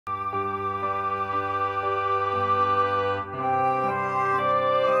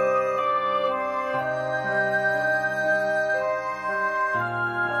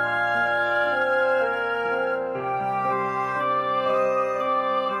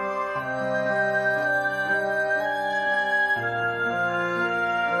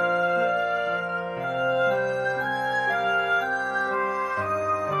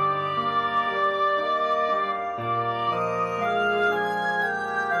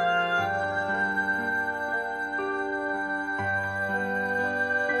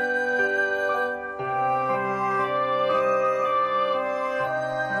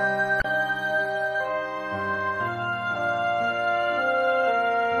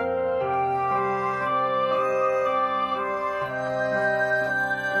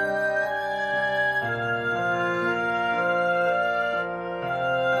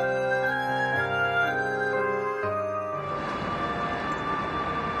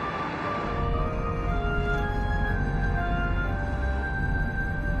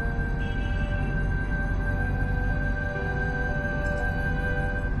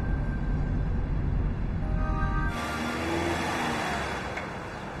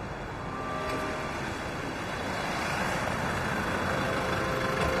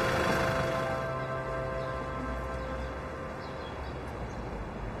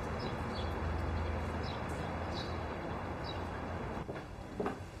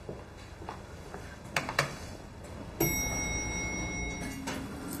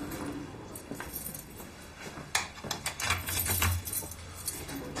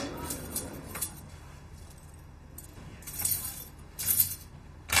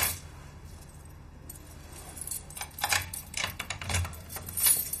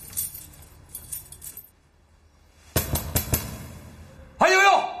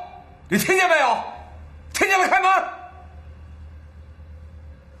你听见没有？听见了，开门！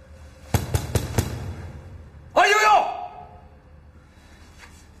哎呦呦！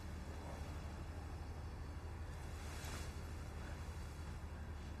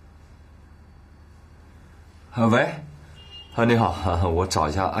喂，你好，我找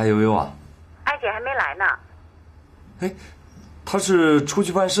一下艾悠悠啊。艾姐还没来呢。哎，她是出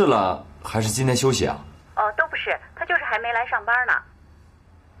去办事了，还是今天休息啊？哦，都不是，她就是还没来上班呢。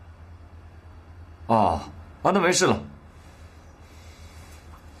哦，那没事了。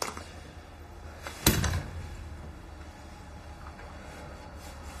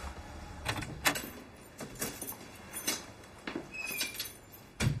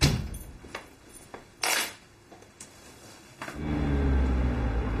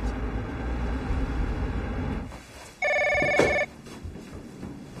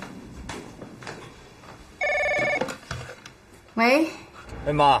喂，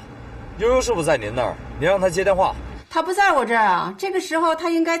哎妈，悠悠是不是在您那儿？您让她接电话。他不在我这儿啊，这个时候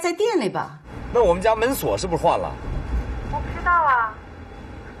他应该在店里吧？那我们家门锁是不是换了？我不知道啊，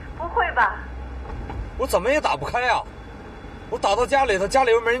不会吧？我怎么也打不开啊！我打到家里头，家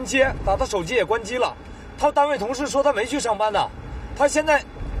里又没人接，打他手机也关机了。他单位同事说他没去上班呢，他现在……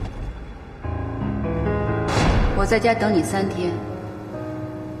我在家等你3天，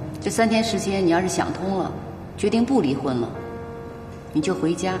这3天时间，你要是想通了，决定不离婚了，你就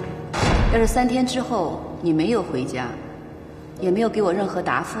回家。要是3天之后你没有回家，也没有给我任何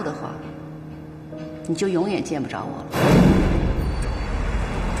答复的话，你就永远见不着我了。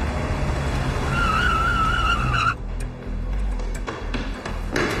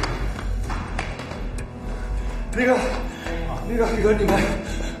那个，你们，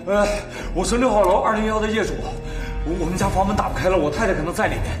我是6号楼201的业主，我们家房门打不开了，我太太可能在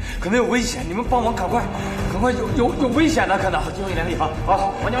里面，可能有危险，你们帮忙赶快，有危险的，可能，经理联系啊，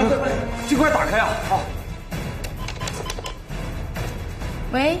王娘，尽快打开啊！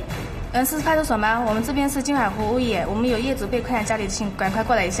喂，是派出所吗？我们这边是金海湖物业，我们有业主被困在家里，请赶快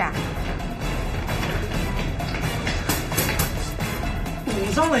过来一下。堵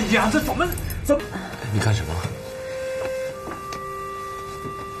上了呀，这怎么？你干什么？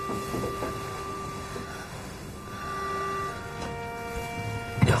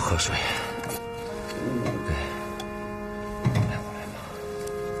要喝水。对，来吧。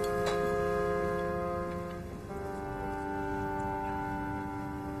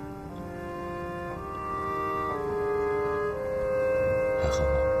还喝吗？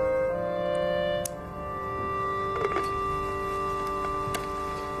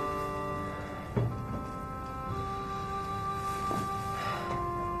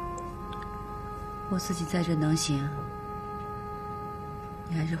我自己在这能行，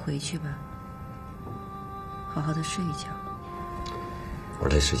你还是回去吧，好好的睡一觉。我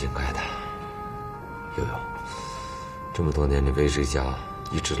累是应该的，悠悠，这么多年你为这家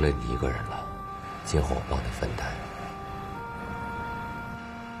一直累你一个人了，今后我帮你分担。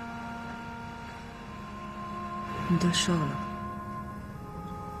你都瘦了，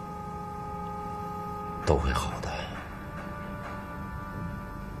都会好的，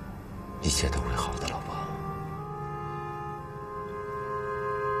一切都会好的，老婆。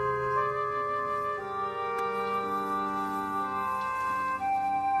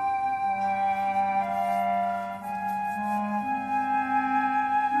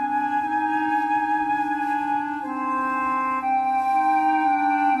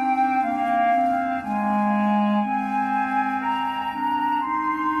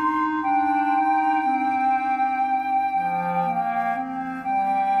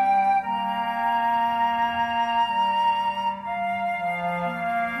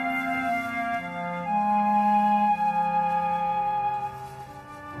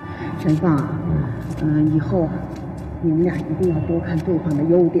陈放，以后你们俩一定要多看对方的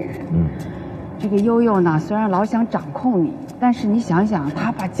优点。这个悠悠呢，虽然老想掌控你，但是你想想，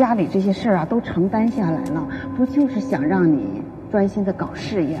他把家里这些事儿啊都承担下来了，不就是想让你专心的搞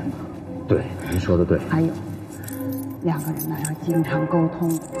事业吗？对，您说的对。还有，两个人呢要经常沟通，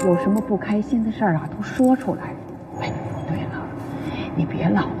有什么不开心的事儿啊都说出来。哎，对了，你别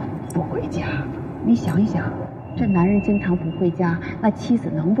老不回家，你想一想。这男人经常不回家，那妻子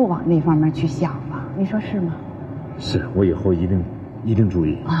能不往那方面去想吗？你说是吗？是，我以后一定注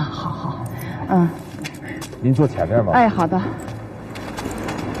意啊。好，您坐前面吧。哎，好的。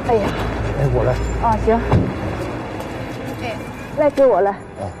哎呀，哎，我来。啊，行。哎，来给我来。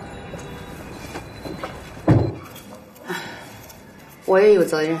我也有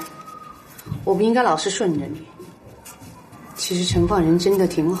责任，我不应该老是顺着你。其实陈放人真的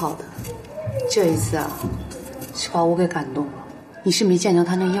挺好的，这一次啊。是把我给感动了。你是没见着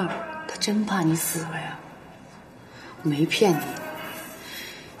他那样，真怕你死了呀！我没骗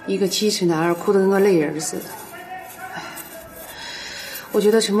你，一个7尺男儿哭得跟个泪人似的。哎，我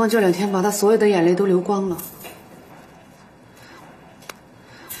觉得陈梦这2天把他所有的眼泪都流光了。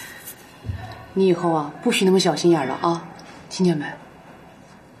你以后啊，不许那么小心眼了啊，听见没？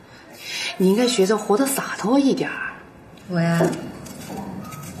你应该学着活得洒脱一点。我呀，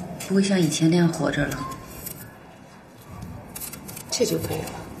不会像以前那样活着了。这就对了。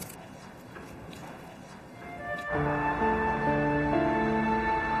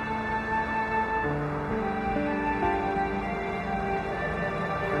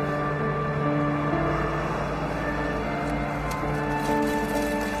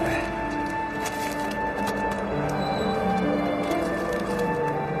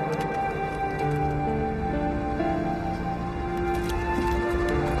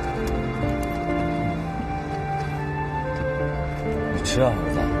吃啊，儿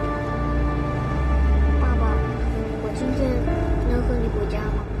子。爸爸，我今天能和你回家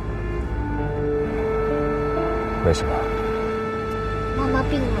吗？为什么？妈妈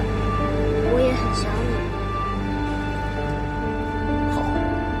病了，我也很想你。好。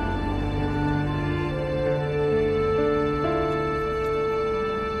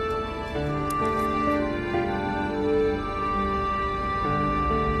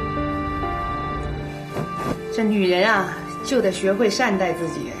这女人啊，就得学会善待自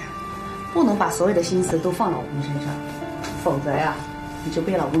己，不能把所有的心思都放老公身上，否则呀，你就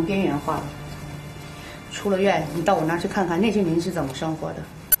被老公边缘化了。出了院，你到我那儿去看看那些人是怎么生活的。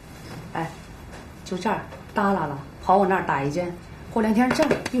哎，就这儿耷拉了，跑我那儿打一针，过2天这儿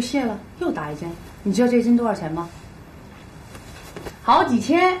又卸了，又打一针。你知道这针多少钱吗？好几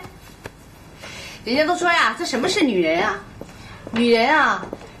千。人家都说呀，这什么是女人啊？女人啊，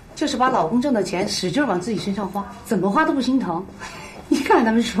就是把老公挣的钱使劲往自己身上花，怎么花都不心疼。你看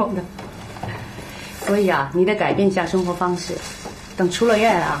他们说的。所以啊，你得改变一下生活方式。等出了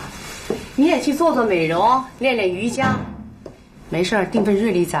院啊，你也去做做美容，练练瑜伽。没事儿订份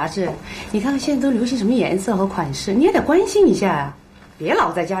日历杂志，你看看现在都流行什么颜色和款式，你也得关心一下呀。别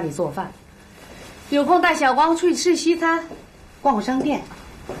老在家里做饭，有空带小光出去吃西餐，逛逛商店。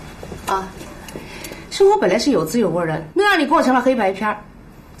啊，生活本来是有滋有味的，能让你过成了黑白片儿。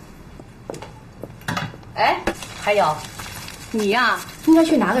哎，还有，你呀，应该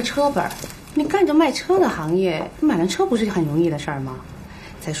去拿个车本。你干着卖车的行业，买辆车不是很容易的事儿吗？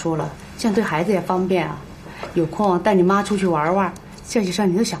再说了，这样对孩子也方便啊。有空带你妈出去玩玩，这些事儿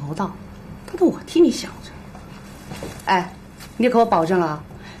你都想不到，都得我替你想着。哎，你可我保证了，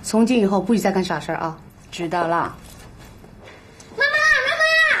从今以后不许再干傻事儿啊！知道了。妈妈，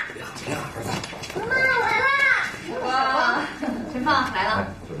我来啦！陈放来了。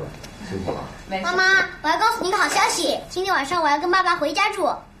叔叔，辛苦了。妈妈，我要告诉你一个好消息，今天晚上我要跟爸爸回家住。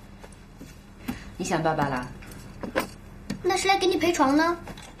你想爸爸啦？那谁来给你陪床呢？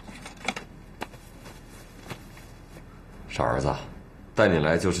傻儿子，带你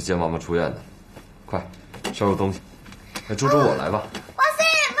来就是接妈妈出院的，快收拾东西。那猪猪我来吧。哇塞，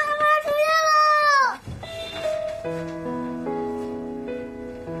妈妈出院了！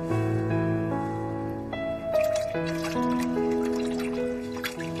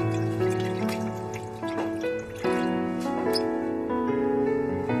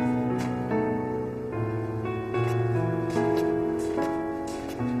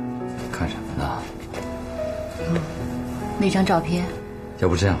看什么呢？那张照片，要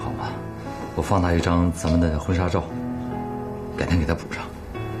不这样好吗？我放大一张咱们的婚纱照，改天给他补上。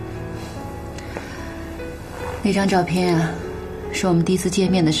那张照片啊，是我们第一次见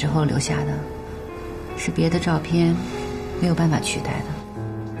面的时候留下的，是别的照片没有办法取代的。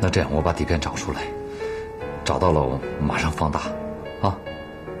那这样，我把底片找出来，找到了我马上放大，啊！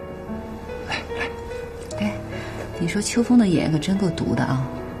来，哎，你说秋风的眼可真够毒的啊！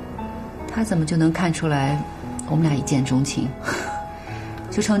他怎么就能看出来我们俩一见钟情？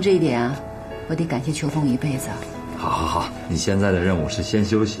就冲这一点啊，我得感谢秋风一辈子。好，你现在的任务是先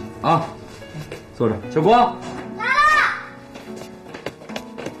休息啊，坐着。小光来啦！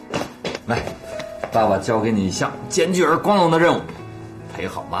来，爸爸交给你一项艰巨而光荣的任务，陪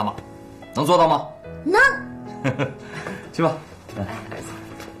好妈妈，能做到吗？能。去吧，来，孩子，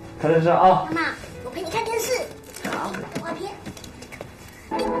看电视啊。妈妈，我陪你看电视。好，画片。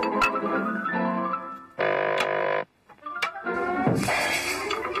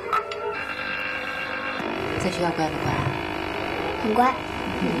在学校乖不乖？很乖。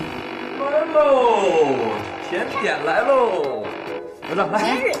来喽，甜点来喽！儿子来，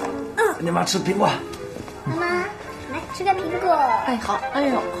节日，你妈吃苹果。妈妈，来吃个苹果。哎，好，哎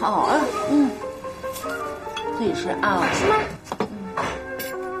呦，好啊，自己吃啊。吃吗？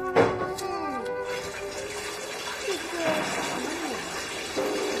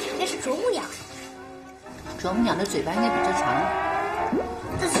啄木鸟。啄木鸟的嘴巴应该比这长。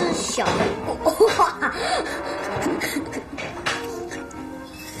这是小的。哇！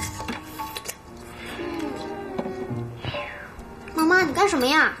妈妈，你干什么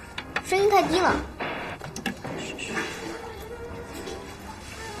呀？声音太低了。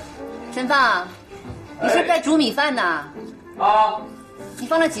陈放，你是不是在煮米饭呢？啊？你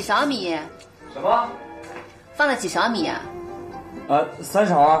放了几勺米？什么？放了几勺米啊？3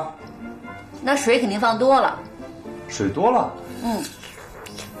勺啊。那水肯定放多了。水多了？嗯。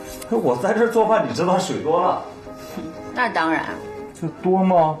我在这做饭，你知道水多了？那当然。这多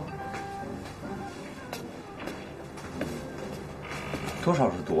吗？多少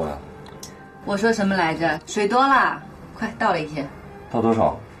是多呀？我说什么来着？水多了，快倒了一些。倒多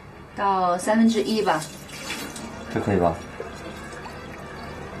少？倒1/3吧。这可以吧？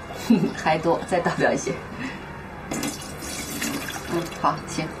还多，再倒掉一些。好，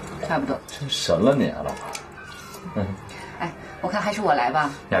行，差不多。真神了你啊，老婆。哎，我看还是我来吧。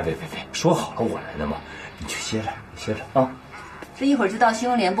呀，别，说好了我来的嘛，你去歇着啊。这一会儿就到新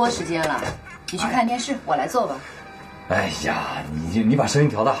闻联播时间了，你去看电视，我来做吧。哎呀，你把声音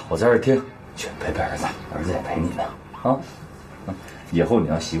调大，我在这儿听，去陪儿子，儿子也陪你呢啊。以后你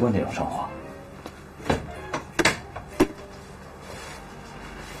要习惯这种生活。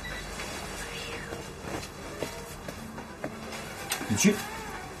你去，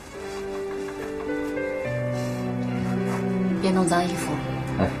别弄脏衣服。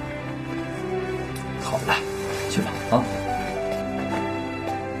哎，好了，去吧啊。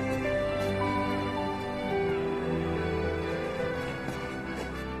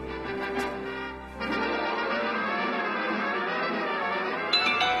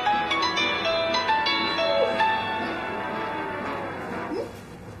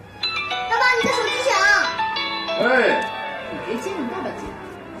爸爸，你的手机响。哎。你别接，你爸爸接。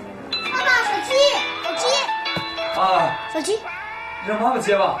爸爸，手机。啊，手机。让妈妈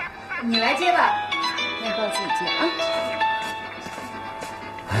接吧。你来接吧，要不要自己接啊？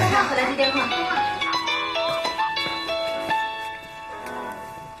马上回来接电话。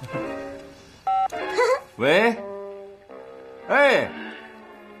喂，哎，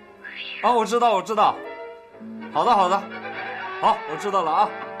啊，我知道，好的，好，我知道了啊。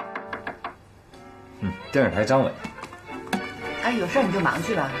电视台张伟。哎，有事你就忙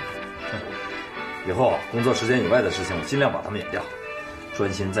去吧。以后工作时间以外的事情，我尽量把它们免掉，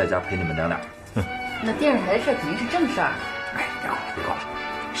专心在家陪你们娘俩。那电视台的事肯定是正事儿。哎，别管了，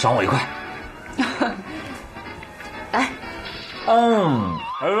赏我1块。来。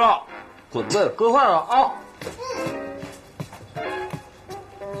儿子，准备搁饭了啊。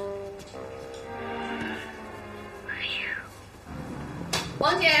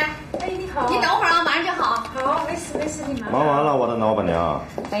王姐，哎，你好，你等会儿啊，马上就好。好，没事，你忙。忙完了，我的老板娘。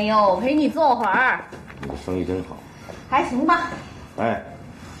哎呦，陪你坐会儿。你的生意真好。还行吧。哎，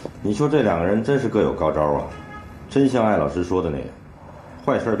你说这2个人真是各有高招啊，真像艾老师说的那样，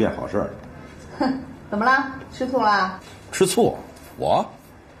坏事变好事了。哼，怎么了？吃醋了？吃醋？我？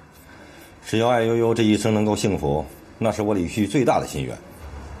只要艾悠悠这一生能够幸福，那是我李旭最大的心愿。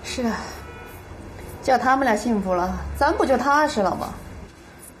是啊，叫他们俩幸福了，咱不就踏实了吗？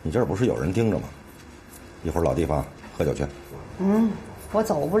你这儿不是有人盯着吗？一会儿老地方喝酒去。我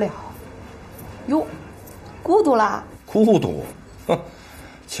走不了。哟，孤独啦？孤独？哼，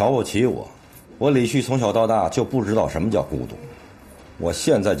瞧不起我。我李旭从小到大就不知道什么叫孤独。我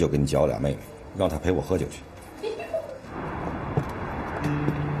现在就给你叫俩妹妹，让她陪我喝酒去。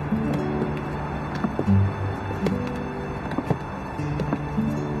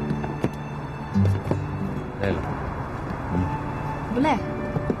累了？不累，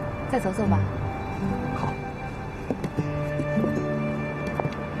再走走吧。好。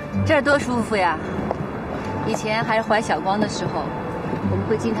这儿多舒服呀！以前还是怀小光的时候，我们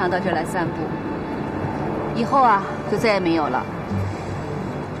会经常到这儿来散步。以后啊，就再也没有了。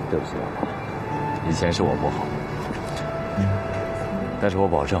对不起，老婆，以前是我不好，但是我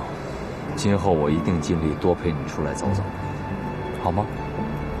保证，今后我一定尽力多陪你出来走走，好吗？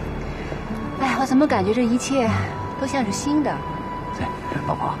哎，我怎么感觉这一切都像是新的？哎，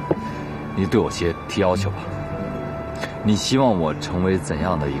老婆，你对我提要求吧。你希望我成为怎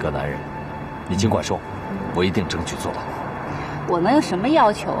样的一个男人？你尽管说，我一定争取做到。我能有什么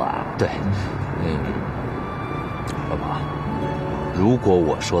要求啊？对，老婆，如果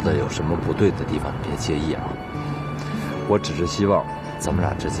我说的有什么不对的地方，你别介意啊。我只是希望咱们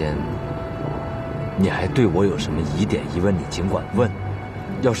俩之间，你还对我有什么疑点疑问，你尽管问。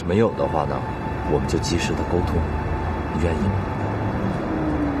要是没有的话呢，我们就及时的沟通，你愿意吗？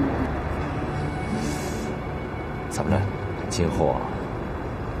咱们俩今后啊，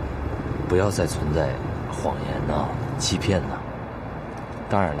不要再存在谎言呐、欺骗呐。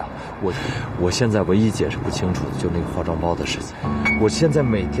当然了，我现在唯一解释不清楚的就是那个化妆包的事情。我现在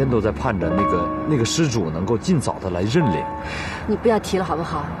每天都在盼着那个失主能够尽早的来认领。你不要提了好不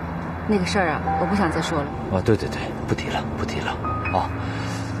好？那个事儿啊，我不想再说了。啊，对，不提了啊。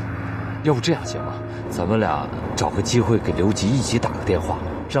要不这样行吗？咱们俩找个机会给刘吉一起打个电话，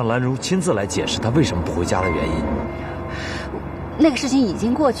让兰如亲自来解释他为什么不回家的原因。那个事情已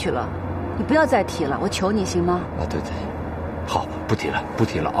经过去了，你不要再提了，我求你行吗？啊，对，好，不提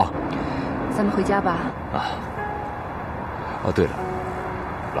了啊。咱们回家吧。啊。哦，对了，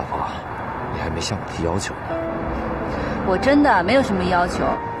老婆，你还没向我提要求呢。我真的没有什么要求。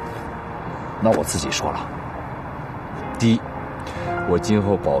那我自己说了。第一，我今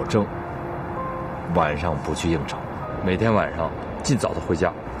后保证晚上不去应酬，每天晚上尽早的回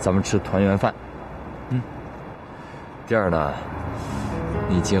家，咱们吃团圆饭。第二呢，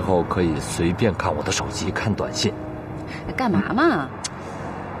你今后可以随便看我的手机，看短信。干嘛嘛？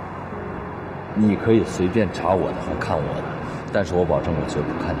你可以随便查我的和看我的，但是我保证我绝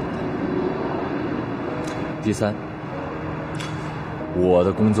不看你的。第三，我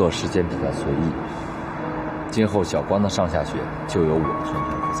的工作时间比较随意，今后小光的上下学就由我全权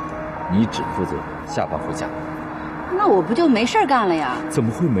负责，你只负责下班回家。那我不就没事干了呀？怎么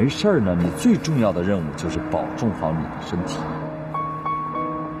会没事呢？你最重要的任务就是保重好你的身体。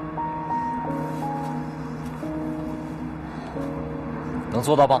能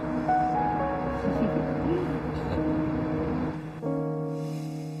做到吗？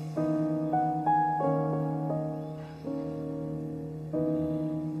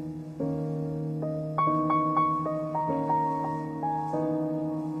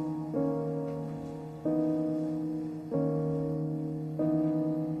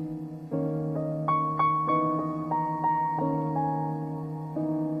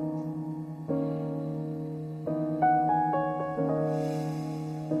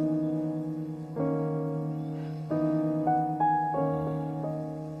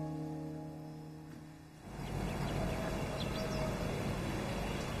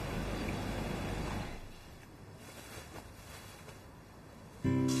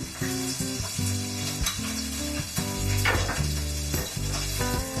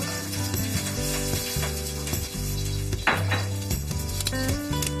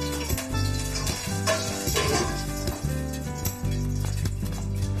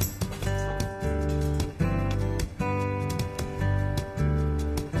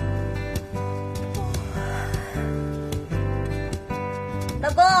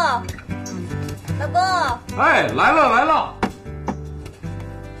老公，哎，来了！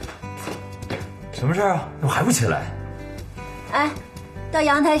什么事啊？怎么还不起来？哎，到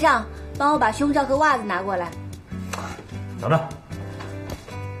阳台上帮我把胸罩和袜子拿过来。等等。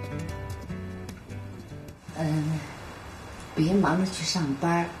别忙着去上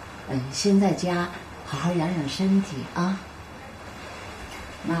班，先在家好好养养身体啊。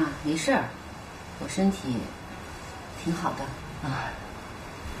妈，没事儿，我身体挺好的啊。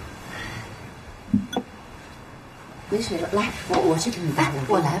没水了，来，我去给你倒。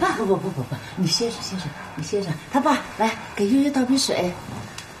我来吧。不，你歇着。他爸，来给悠悠倒杯水。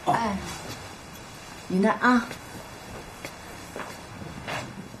哎，你那啊。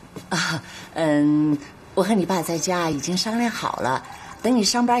啊，我和你爸在家已经商量好了，等你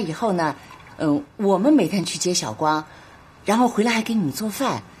上班以后呢，我们每天去接小光，然后回来还给你做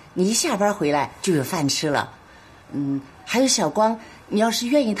饭，你一下班回来就有饭吃了。还有小光，你要是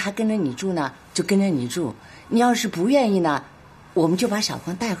愿意他跟着你住呢，就跟着你住；你要是不愿意呢，我们就把小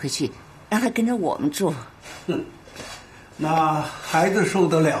光带回去，让他跟着我们住。那孩子受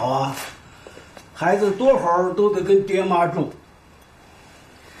得了啊？孩子多好都得跟爹妈住。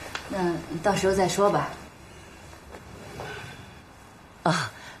那到时候再说吧。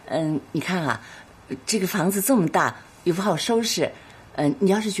你看啊，这个房子这么大，又不好收拾。你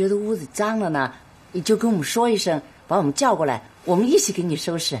要是觉得屋子脏了呢，你就跟我们说一声，把我们叫过来，我们一起给你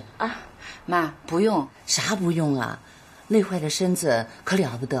收拾啊。妈，不用。啥不用啊？累坏的身子可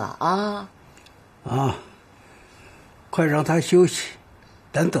了不得啊！啊，快让他休息，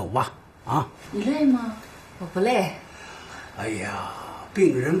咱走吧。啊，你累吗？我不累。哎呀，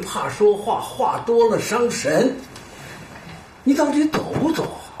病人怕说话，话多了伤神。你到底走不走？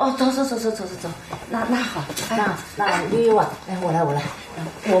哦，走。那好，那悠悠啊，来，我来，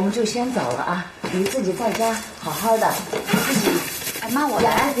我们就先走了啊。你自己在家好好的，你自己。哎，妈，我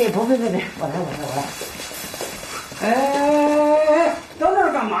来。别，我来。哎，到那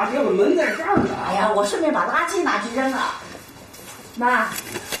儿干嘛去了？门在这儿呢。哎呀，我顺便把垃圾拿去扔了。妈，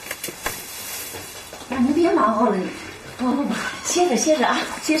你别忙活了，不，歇着啊，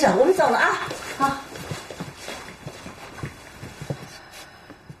歇着，我们走了啊，好。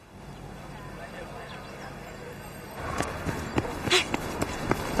哎，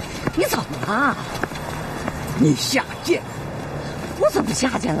你怎么了？你下贱！我怎么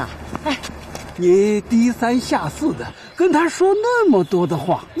下贱了？哎，你低三下四的跟他说那么多的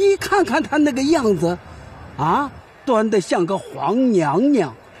话，你看看他那个样子，啊，端得像个皇娘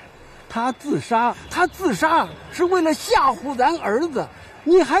娘。他自杀是为了吓唬咱儿子，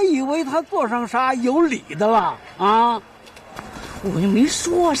你还以为他做上啥有理的了啊？我又没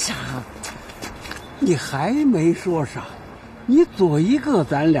说啥。你还没说啥，你左一个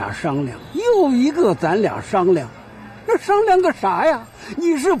咱俩商量，右一个咱俩商量，这商量个啥呀？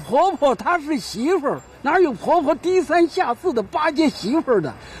你是婆婆，她是媳妇儿，哪有婆婆低三下四的巴结媳妇儿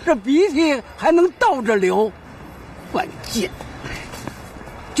的？这鼻涕还能倒着流，犯贱！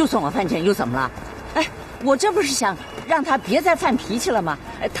就算我犯贱又怎么了？哎，我这不是想让他别再犯脾气了吗？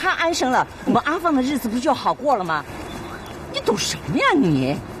他安生了，我们阿芳的日子不就好过了吗？你懂什么呀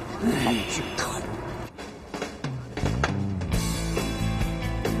你？哎，巨头！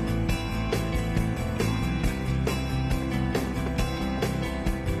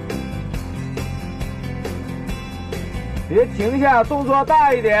别停下，动作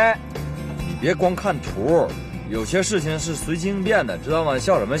大一点。你别光看图，有些事情是随机应变的，知道吗？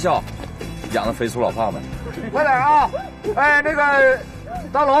笑什么笑？养的肥粗老胖们。快点啊！哎，那个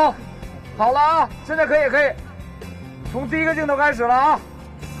大龙，好了啊，现在可以，从第一个镜头开始了啊。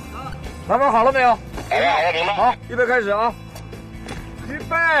蓝本好了没有？好了，明白。好，预备开始啊！预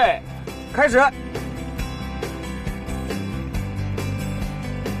备，开始。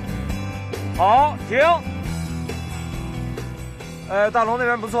好，停。大龙那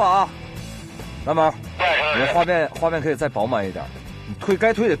边不错啊。蓝本，你画面可以再饱满一点，你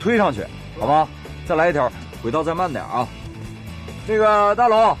该推得推上去，好吗？再来一条，轨道再慢点啊。这个大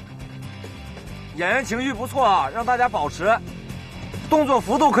龙，演员情绪不错啊，让大家保持，动作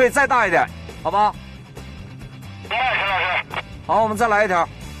幅度可以再大一点，好吧？明白，陈老师。好，我们再来一条。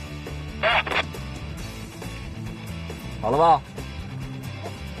好了吧？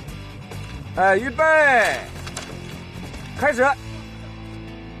哎，预备，开始。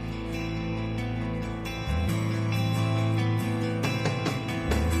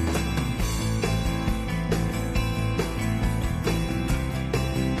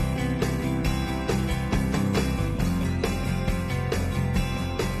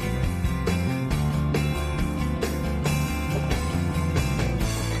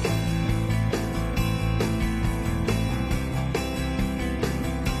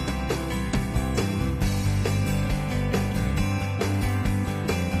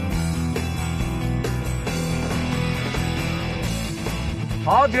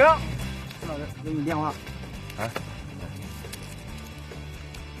好，停。陈老师，给你电话。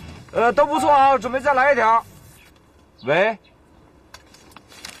都不错啊，准备再来一条。喂。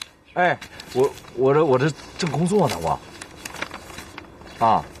哎，我这正工作呢，我。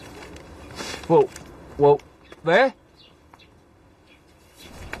啊。我，喂。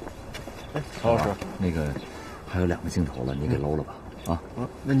哎，曹老师，那个还有2个镜头了，你给搂了吧？啊。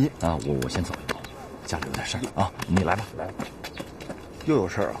那你啊，我先走一步，家里有点事儿啊，你来吧，来。又有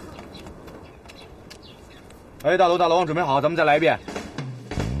事儿啊！哎，大龙，准备好，咱们再来一遍。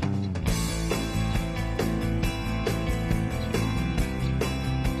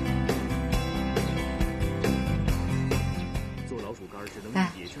哎，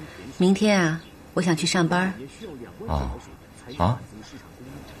明天啊，我想去上班。啊？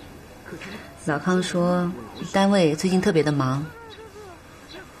老康说单位最近特别的忙。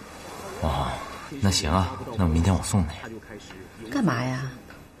哦，那行啊，那明天我送你。干嘛呀？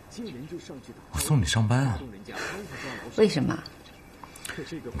我送你上班啊。为什么？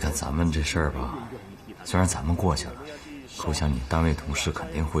你看咱们这事儿吧，虽然咱们过去了，可我想你单位同事肯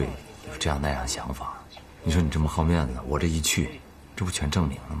定会有这样那样想法。你说你这么好面子，我这一去，这不全证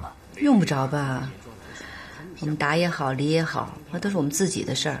明了吗？用不着吧，我们打也好，离也好，那都是我们自己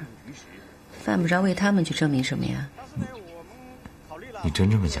的事儿，犯不着为他们去证明什么呀。你真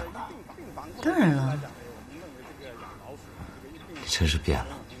这么想的？当然了。真是变了。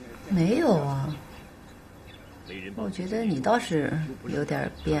没有啊，我觉得你倒是有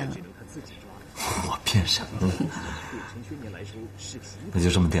点变了。我变什么了？那就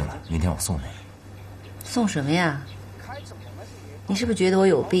这么定了，明天我送你。送什么呀？你是不是觉得我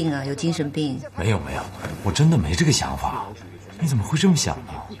有病啊？有精神病？没有，我真的没这个想法。你怎么会这么想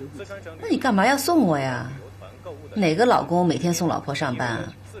呢？那你干嘛要送我呀？哪个老公每天送老婆上班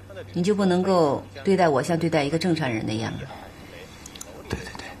啊？你就不能够对待我像对待一个正常人那样啊？对，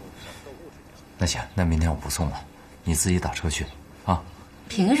那行，那明天我不送了，你自己打车去，啊？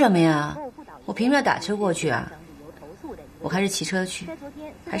凭什么呀？我凭什么要打车过去啊？我还是骑车去，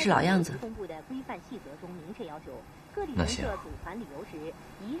还是老样子。那行。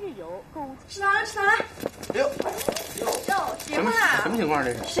吃啥来吃啥来？哎呦，结婚啦？什么情况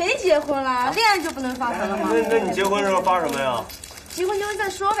这是？谁结婚了？恋爱就不能发财了吗？那你结婚时候发什么呀？结婚结婚再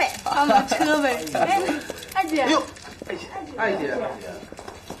说呗，发什么车呗？哎，艾姐。哎呦，艾姐，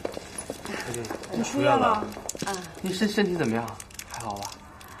你出院了？啊，你身体怎么样？还好吧？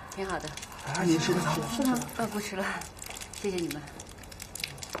挺好的。哎，您吃的早？是吗？不吃了，谢谢你们。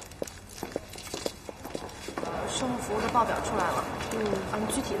售后服务的报表出来了，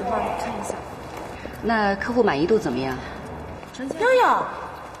具体的话你看一下。那客户满意度怎么样？悠悠，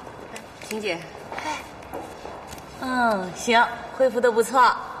婷姐。行，恢复的不错。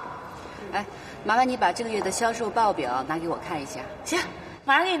哎，麻烦你把这个月的销售报表拿给我看一下。行，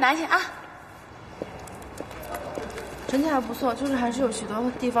马上给你拿去啊。整体还不错，就是还是有许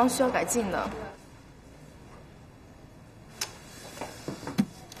多地方需要改进的。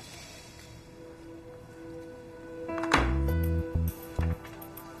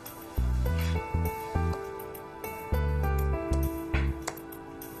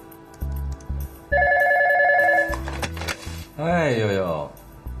哎呦呦，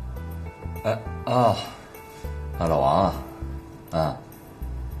老王啊，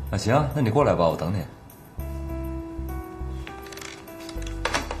行，那你过来吧，我等你。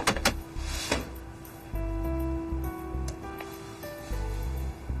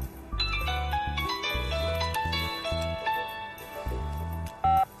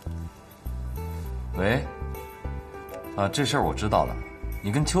喂，这事儿我知道了，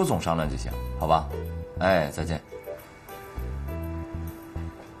你跟邱总商量就行，好吧？哎，再见。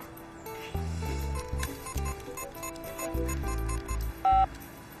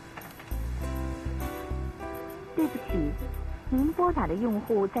对不起，您拨打的用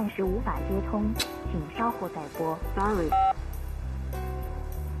户暂时无法接通，请稍后再拨。Sorry。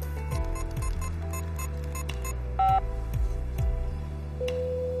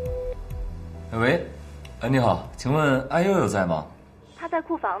喂，你好，请问阿悠悠在吗？他在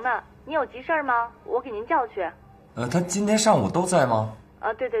库房呢，你有急事吗？我给您叫去。他今天上午都在吗？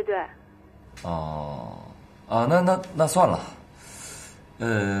对对对。那算了。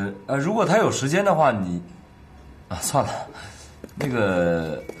如果他有时间的话，你，算了，那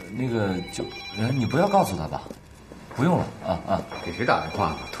个就，你不要告诉他吧，不用了给谁打电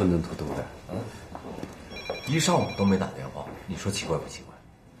话？吞吞吐吐的。一上午都没打电话，你说奇怪不奇怪？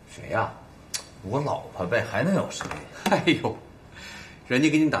谁呀？我老婆呗，还能有谁？哎呦，人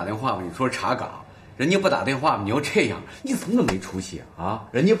家给你打电话，你说查岗，人家不打电话，你又这样，你怎么那么没出息啊？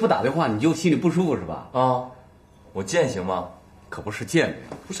人家不打电话，你就心里不舒服是吧？我见行吗？可不是见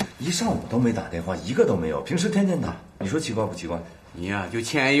不是一上午都没打电话，一个都没有。平时天天打，你说奇怪不奇怪？你呀，就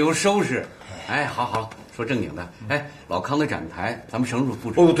欠挨有收拾。哎，好，说正经的。哎，老康的展台，咱们什么时候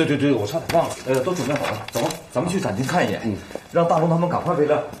布置？对，我差点忘了。都准备好了，走，咱们去展厅看一眼。让大龙他们赶快备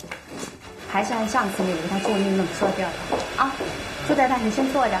料。还是按上次那个给他做那么说的调查啊，就在那你先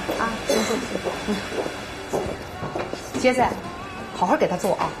坐着啊，先坐。接着，好好给他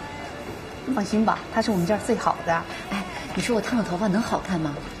做啊。放心吧，他是我们这儿最好的。哎，你说我烫了头发能好看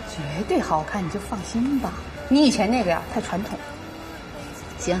吗？绝对好看，你就放心吧。你以前那个呀太传统。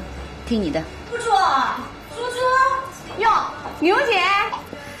行，听你的。猪猪，哟，牛姐，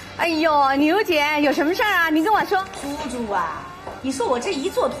哎呦，牛姐有什么事儿啊？你跟我说。猪啊，你说我这一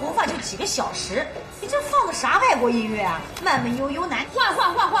做头发就几个小时，你这放的啥外国音乐啊？慢慢悠悠难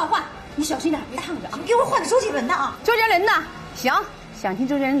换，你小心点，别烫着啊！你给我换的周杰伦的啊！周杰伦的，行，想听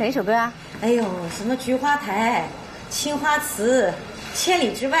周杰伦哪首歌啊？哎呦，什么菊花台、青花瓷、千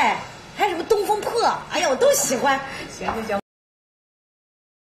里之外，还有什么东风破，哎呀，我都喜欢。行。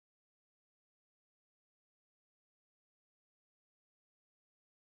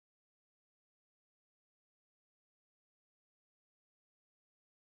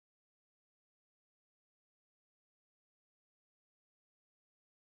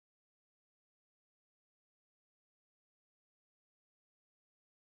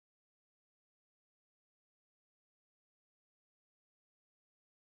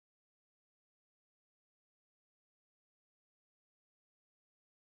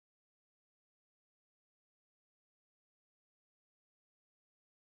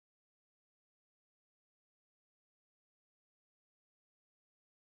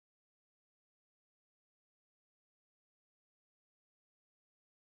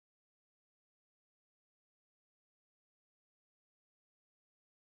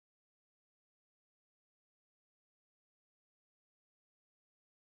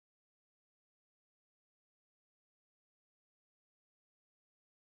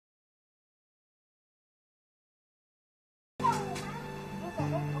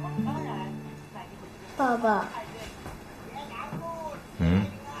爸爸，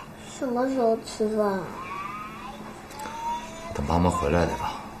什么时候吃饭啊？等妈妈回来的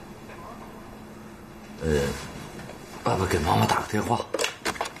吧。爸爸给妈妈打个电话，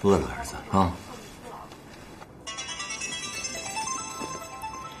饿了儿子啊。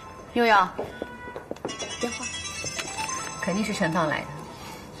悠悠，电话，肯定是陈放来的。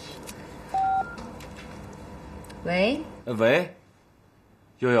喂，喂，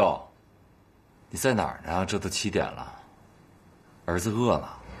悠悠，你在哪儿呢？这都7点了，儿子饿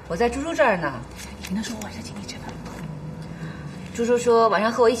了。我在猪猪这儿呢。听他说晚上请你吃饭。猪猪说晚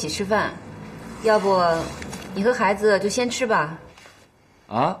上和我一起吃饭，要不你和孩子就先吃吧。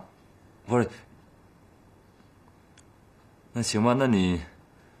啊，不是，那行吧，那你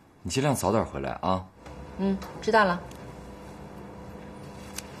尽量早点回来啊。知道了。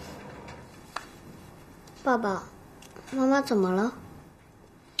爸爸，妈妈怎么了？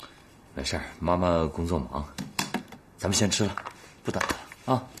没事儿，妈妈工作忙，咱们先吃了，不等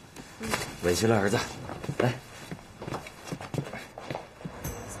了啊。委屈了儿子，来。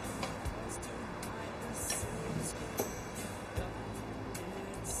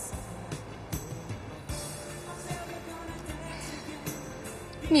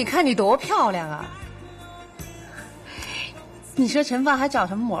你看你多漂亮啊！你说陈放还找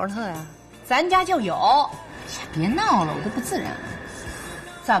什么模特呀？咱家就有。别闹了，我都不自然。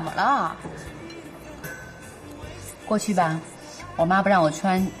怎么了？过去吧，我妈不让我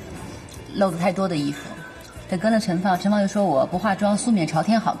穿露得太多的衣服，等跟了陈放，陈放又说我不化妆素面朝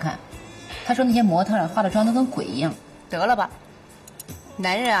天好看。他说那些模特化的妆都跟鬼一样。得了吧，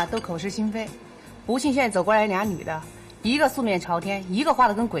男人啊都口是心非。不信现在走过来俩女的，一个素面朝天，一个画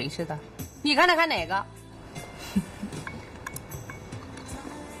的跟鬼似的，你看哪个？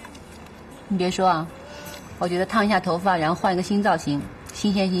你别说啊，我觉得烫一下头发，然后换一个新造型，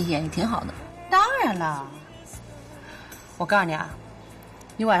新鲜也挺好的。当然了，我告诉你啊，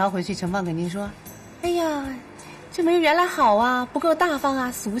你晚上回去，陈放肯定说：“哎呀，这没原来好啊，不够大方啊，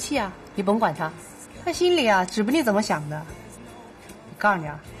俗气啊。”你甭管他，他心里啊指不定怎么想的。我告诉你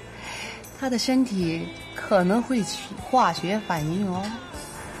啊，他的身体可能会起化学反应哦。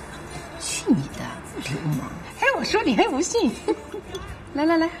去你的，流氓！哎，我说你还不信。来，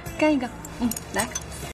干一个。来。